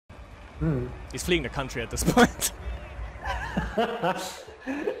He's fleeing the country at this point. I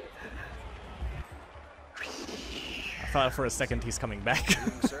thought for a second he's coming back.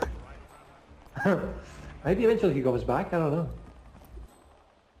 Maybe eventually he goes back. I don't know.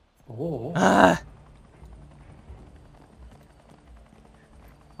 Oh. Well,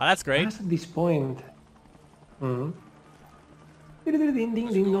 that's great. At this point. Ding ding ding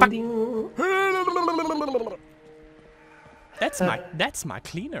ding dong, ding. That's my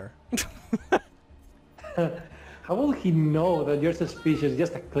cleaner. How will he know that you're suspicious?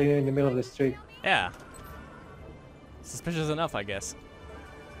 Just a cleaner in the middle of the street. Yeah. Suspicious enough, I guess.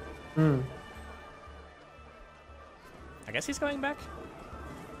 I guess he's going back.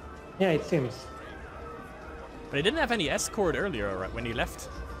 Yeah, it seems. But he didn't have any escort earlier, right, when he left.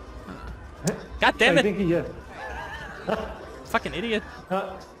 God damn I it! think he just. Fucking idiot.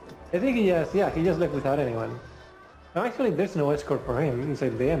 I think he just. Yeah, he just left without anyone. No, actually, there's no escort for him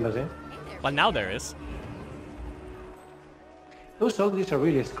inside the embassy. Well, now there is. Those soldiers are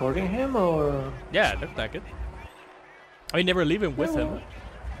really escorting him, or? Yeah, it looked like it. I mean, they were leaving with him.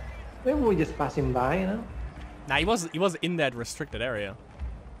 Maybe we just pass him by, you know? Nah, he was in that restricted area.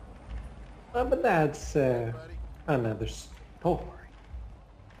 But that's another story.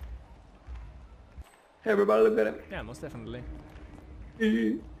 Hey, everybody, look at him. Yeah, most definitely.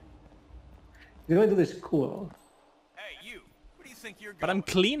 You're going to the school. Hey, you. Where do you think you're going? But I'm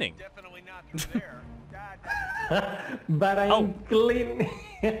cleaning. Definitely not through there. But I'm clean.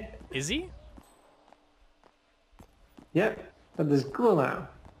 Is he? Yeah, at the school now.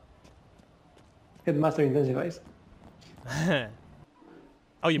 Headmaster intensifies.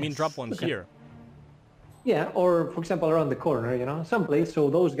 Oh, you mean drop one here? Yeah, or for example around the corner, you know, someplace so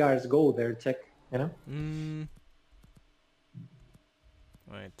those guards go there, check, you know?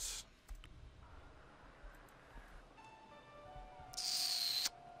 Right.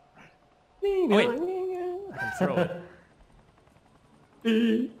 Oh, wait. I can throw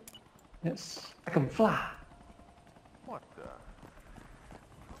it. Yes, I can fly. What the?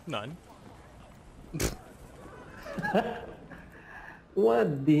 None.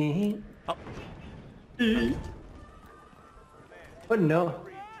 What the? Oh. Oh no.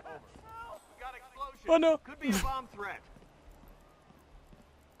 Got explosion. Oh no. Could be a bomb threat.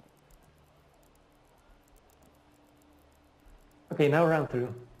 Okay, now round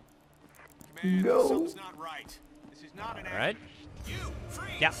through. Command, Go. something's not right. This is not an All right. You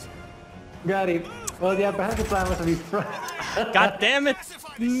freeze. Yeah. Got it. Well, yeah, perhaps the plan was to be front. God damn it!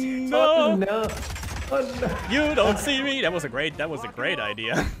 Oh No! no. Oh no. You don't see me. That was a great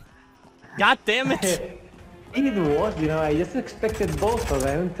idea. God damn it! It was, you know, I just expected both of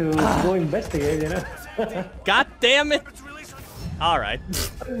them to go investigate, you know. God damn it! All right.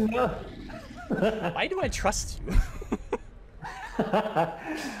 No. Why do I trust you?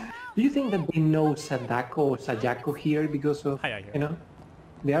 Do you think that they know Sadako or Sajako here because of, Hi, you know,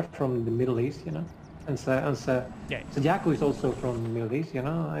 they are from the Middle East, you know, and Yeah. Sajako is also from the Middle East, you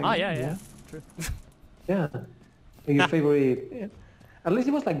know. Yeah. True. Yeah. Your favorite, yeah. At least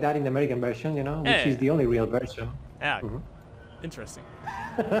it was like that in the American version, you know, which is the only real version. Yeah. Interesting.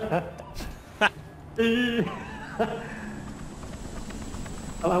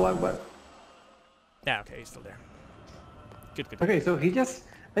 Allahu Akbar. Yeah. Okay, he's still there. Good. Okay, so he just,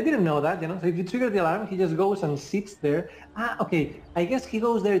 I didn't know that, you know, so if you trigger the alarm, he just goes and sits there. Okay, I guess he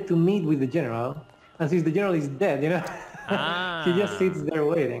goes there to meet with the general, and since the general is dead, you know, he just sits there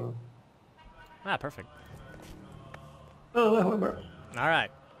waiting. Perfect. Oh, Allahu Akbar. All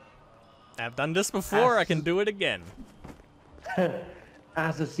right. I've done this before. I can do it again.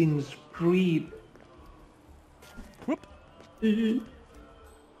 Assassin's Creed. Whoop.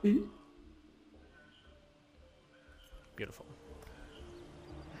 Beautiful.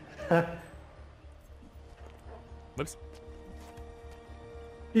 Whoops.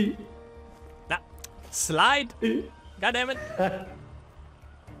 Nah. Slide. God damn it.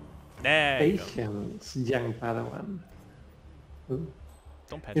 There you go. Patience, young Padawan. Ooh.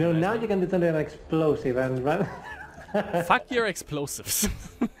 Don't patronize You know, now me. you can detonate an explosive and run. Fuck your explosives.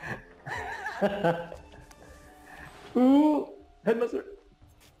 Ooh, headmaster.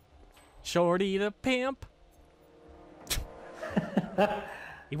 Shorty the pimp.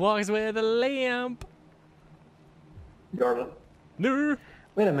 He walks with a lamp. Gordon. No.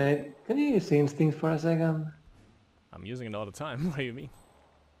 Wait a minute. Can you use instincts for a second? I'm using it all the time. What do you mean?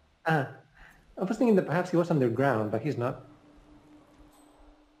 I was thinking that perhaps he was underground, but he's not.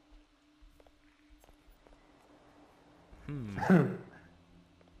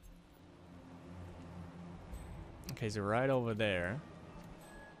 Okay, so right over there.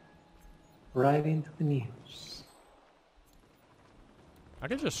 Right into the news. I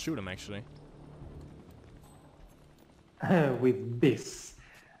can just shoot him actually. With this.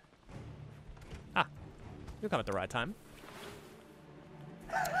 Ah, you come at the right time.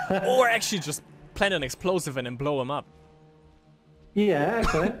 Or actually just plant an explosive and then blow him up. Yeah,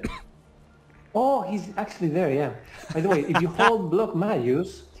 actually. Oh, he's actually there, yeah. By the way, if you hold block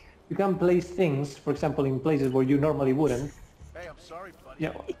Marius, you can place things, for example, in places where you normally wouldn't. Hey, I'm sorry, buddy.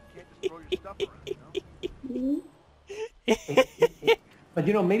 Yeah. You can't just throw your stuff around, you know? But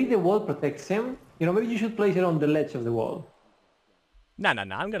you know, maybe the wall protects him. You know, maybe you should place it on the ledge of the wall. Nah,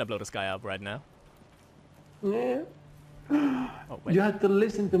 I'm gonna blow this guy up right now. Yeah. Oh, wait. You have to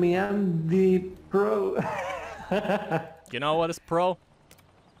listen to me, I'm the pro. You know what is pro?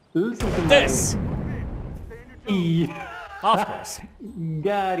 Listen to This! me. Of course.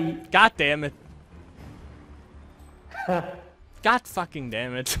 Got it. God damn it. God fucking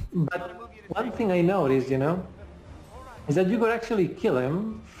damn it. But one thing I noticed, you know, is that you could actually kill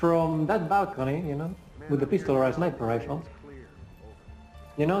him from that balcony, you know, with a pistol or a sniper rifle.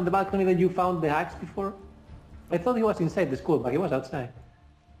 You know, the balcony that you found the hacks before? I thought he was inside the school, but he was outside.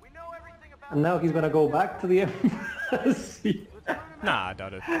 We know everything about And now he's gonna go back to the embassy. Nah, I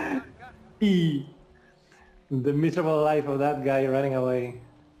doubt it. The miserable life of that guy running away.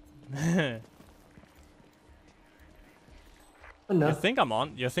 Oh, no. You think I'm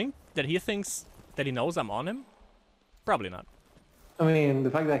on? You think that he thinks that he knows I'm on him? Probably not. I mean,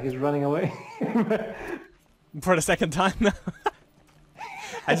 the fact that he's running away. For the second time now.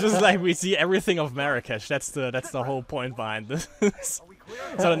 I just like we see everything of Marrakesh. That's the whole point behind this.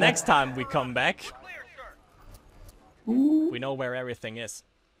 So the next time we come back, clear, sir. we know where everything is.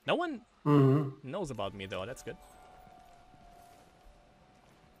 No one knows about me though. That's good.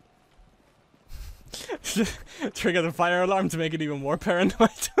 Trigger the fire alarm to make it even more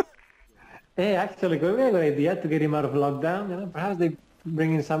paranoid. Hey, actually, could be a good idea to get him out of lockdown. You know, perhaps they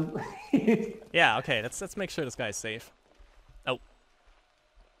bring in some. Yeah. Okay. Let's make sure this guy is safe. Oh.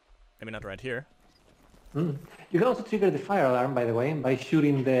 Maybe not right here. You can also trigger the fire alarm, by the way, by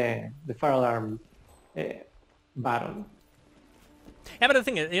shooting the fire alarm button. Yeah, but the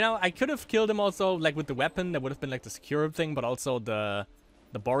thing is, you know, I could have killed him also, like with the weapon. That would have been like the secure thing, but also the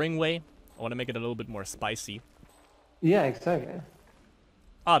boring way. I want to make it a little bit more spicy. Yeah, exactly.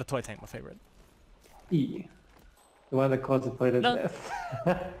 Ah, the toy tank, my favorite. E. The one that caused the toilet No. death.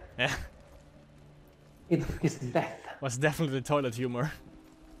 Yeah, It is death. was definitely the toilet humor.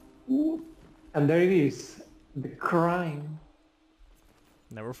 Ooh. And there it is. The crime.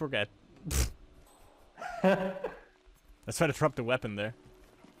 Never forget. Let's try to drop the weapon there.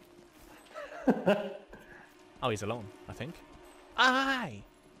 Oh, he's alone, I think. Aye!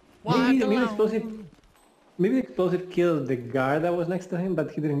 Maybe Walk the alone. explosive. Maybe the explosive killed the guard that was next to him, but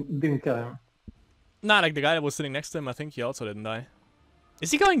he didn't kill him. Nah, like the guy that was sitting next to him, I think he also didn't die.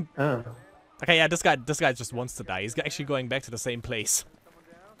 Is he going? Oh. Okay, yeah, this guy just wants to die. He's actually going back to the same place.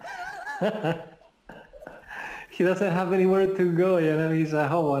 He doesn't have anywhere to go, you know, he's a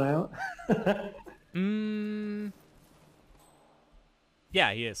hobo now.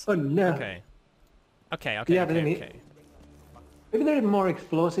 Yeah, he is. Oh no. Okay. Okay. Yeah, but then maybe there are more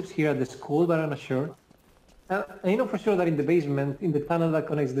explosives here at the school, but I'm not sure. I know for sure that in the basement, in the tunnel that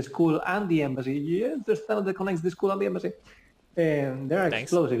connects the school and the embassy, yes, there's a tunnel that connects the school and the embassy. And there are Thanks.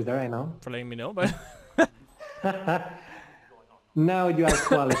 explosives there, I know. For letting me know, but Now you are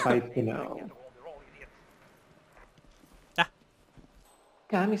qualified to know. Ah.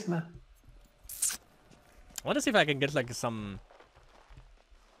 Kamisma. I want to see if I can get like some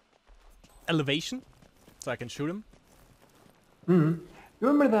elevation so I can shoot him. You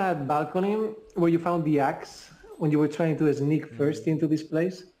remember that balcony where you found the axe when you were trying to sneak first into this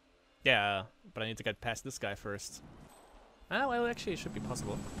place? Yeah, but I need to get past this guy first. Ah, well, actually, it should be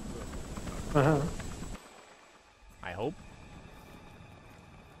possible. Uh-huh. I hope.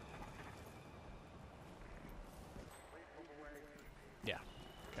 Yeah.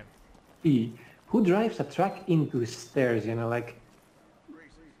 Okay. E. Who drives a truck into the stairs, you know, like...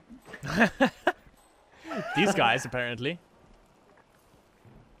 These guys, apparently.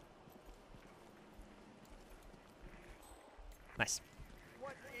 Nice.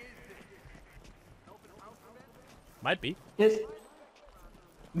 Might be. Yes.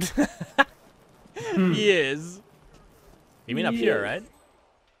 He is. You mean up here, right?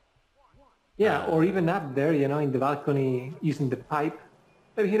 Yeah, or even up there, you know, in the balcony using the pipe.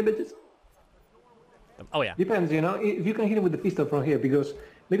 Have you hit the bitches? Oh, yeah. Depends, you know, if you can hit it with the pistol from here, because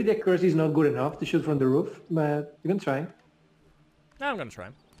maybe the accuracy is not good enough to shoot from the roof, but you can try. No, I'm gonna try.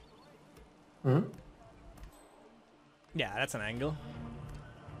 Mm-hmm. Yeah, that's an angle.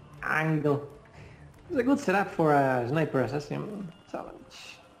 Angle. It's a good setup for a sniper assassin.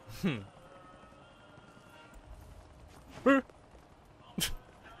 challenge.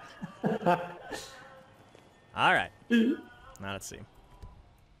 Alright. Now let's see.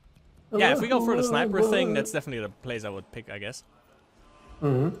 Yeah, if we go for the sniper thing, that's definitely the place I would pick, I guess.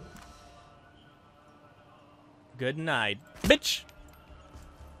 Mm-hmm. Good night, bitch!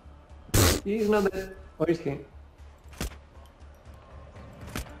 He's not dead. Where is he?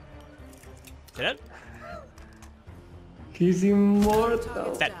 See that? He's immortal.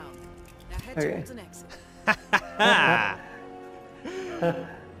 Target's Dead. down. Now head Okay. towards an exit. Ah!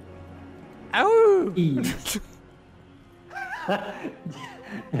 Ow!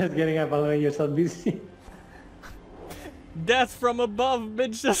 Just getting up and letting yourself busy. Death from above,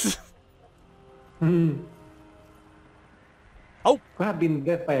 bitches! Could have been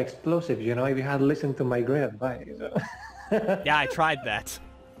death by explosives, you know, if you had listened to my great advice. Yeah, I tried that.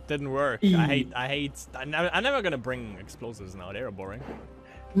 Didn't work. I'm never gonna bring explosives now, they're boring.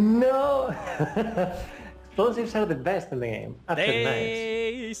 No! Explosives are the best in the game. After knives.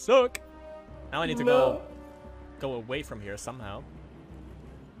 They suck! Now I need to go away from here somehow.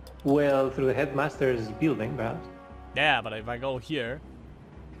 Well, through the headmaster's building, perhaps. Yeah, but if I go here...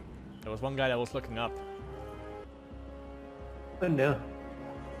 There was one guy that was looking up. Oh no.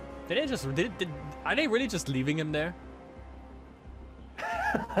 Did they just... are they really just leaving him there?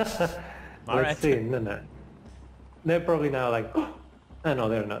 Alright. Let's see. No. They're probably now like, oh no,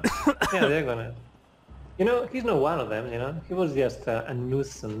 they're not. Yeah, they're gonna. You know, he's not one of them. You know, he was just a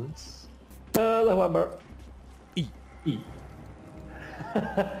nuisance. However, E.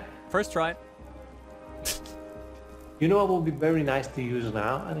 First try. You know what would be very nice to use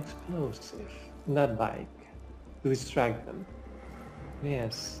now? An explosive, not bike, to distract them.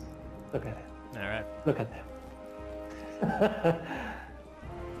 Yes. Look at it. Alright. Look at them.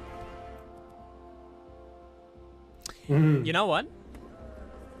 You know what?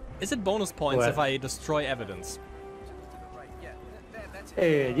 Is it bonus points What? if I destroy evidence?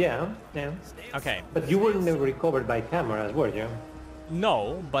 Yeah. Okay. But you were never recovered by cameras, were you?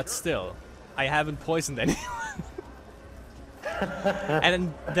 No, but still. I haven't poisoned anyone.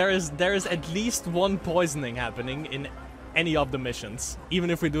 And there is at least one poisoning happening in any of the missions. Even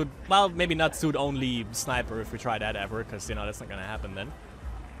if we do, well, maybe not suit only sniper if we try that ever, because you know that's not gonna happen then.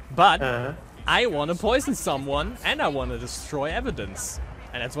 But I want to poison someone and I want to destroy evidence,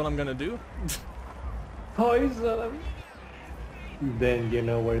 and that's what I'm gonna do. Poison them. Then you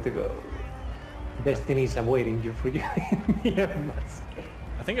know where to go. Destiny's awaiting you for you. I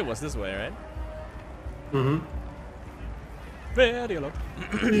think it was this way, right? Mm-hmm. Very low.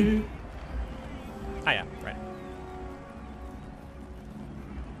 Ah yeah, right.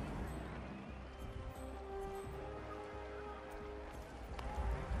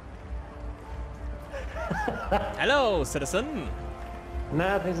 Hello, citizen.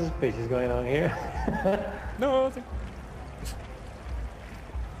 Nothing suspicious going on here. Nothing.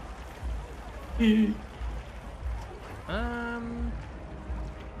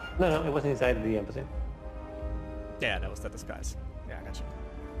 No, it was inside the embassy. Yeah, that was the disguise. Yeah, I got you.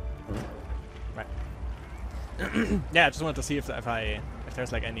 Right. Yeah, I just wanted to see if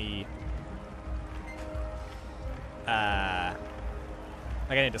there's like any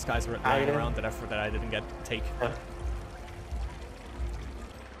disguise lying around that I didn't take.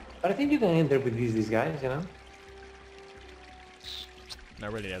 But I think you can enter with these guys, you know? No,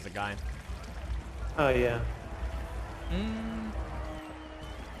 really, there's a guy. Oh yeah.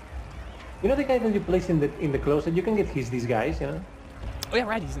 You know the guy that you place in the closet? You can get these guys, you know? Oh yeah,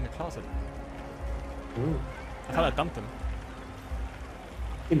 right, he's in the closet. I thought I dumped him.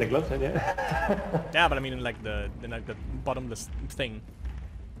 In the closet, yeah. Yeah, but I mean in like the bottomless thing.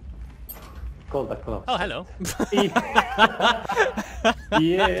 Call that close. Oh, hello.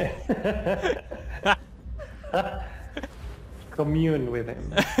 Yeah. Commune with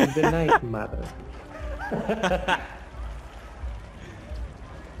him. The night mother.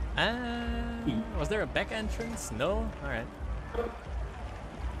 Was there a back entrance? No? Alright.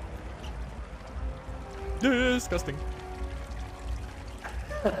 Disgusting.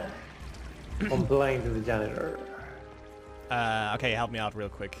 Complain to the janitor. Okay, help me out real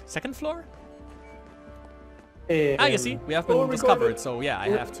quick. Second floor? You see, we have been recorded. discovered, so yeah, I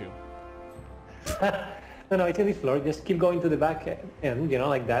have to. No, it's in this floor. Just keep going to the back end, you know,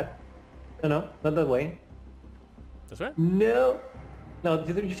 like that. No, not that way. This way? No. No,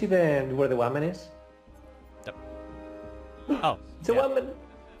 did you see where the woman is? Yep. Oh. It's a woman.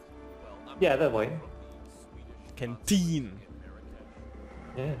 Yeah, that way. Canteen.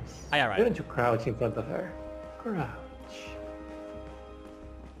 Yes. Aye, alright. Why don't you crouch in front of her? Crouch.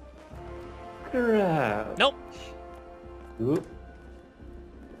 Crouch. Nope. Ooh.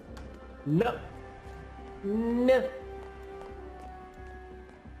 No. No.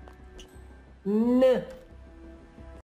 No.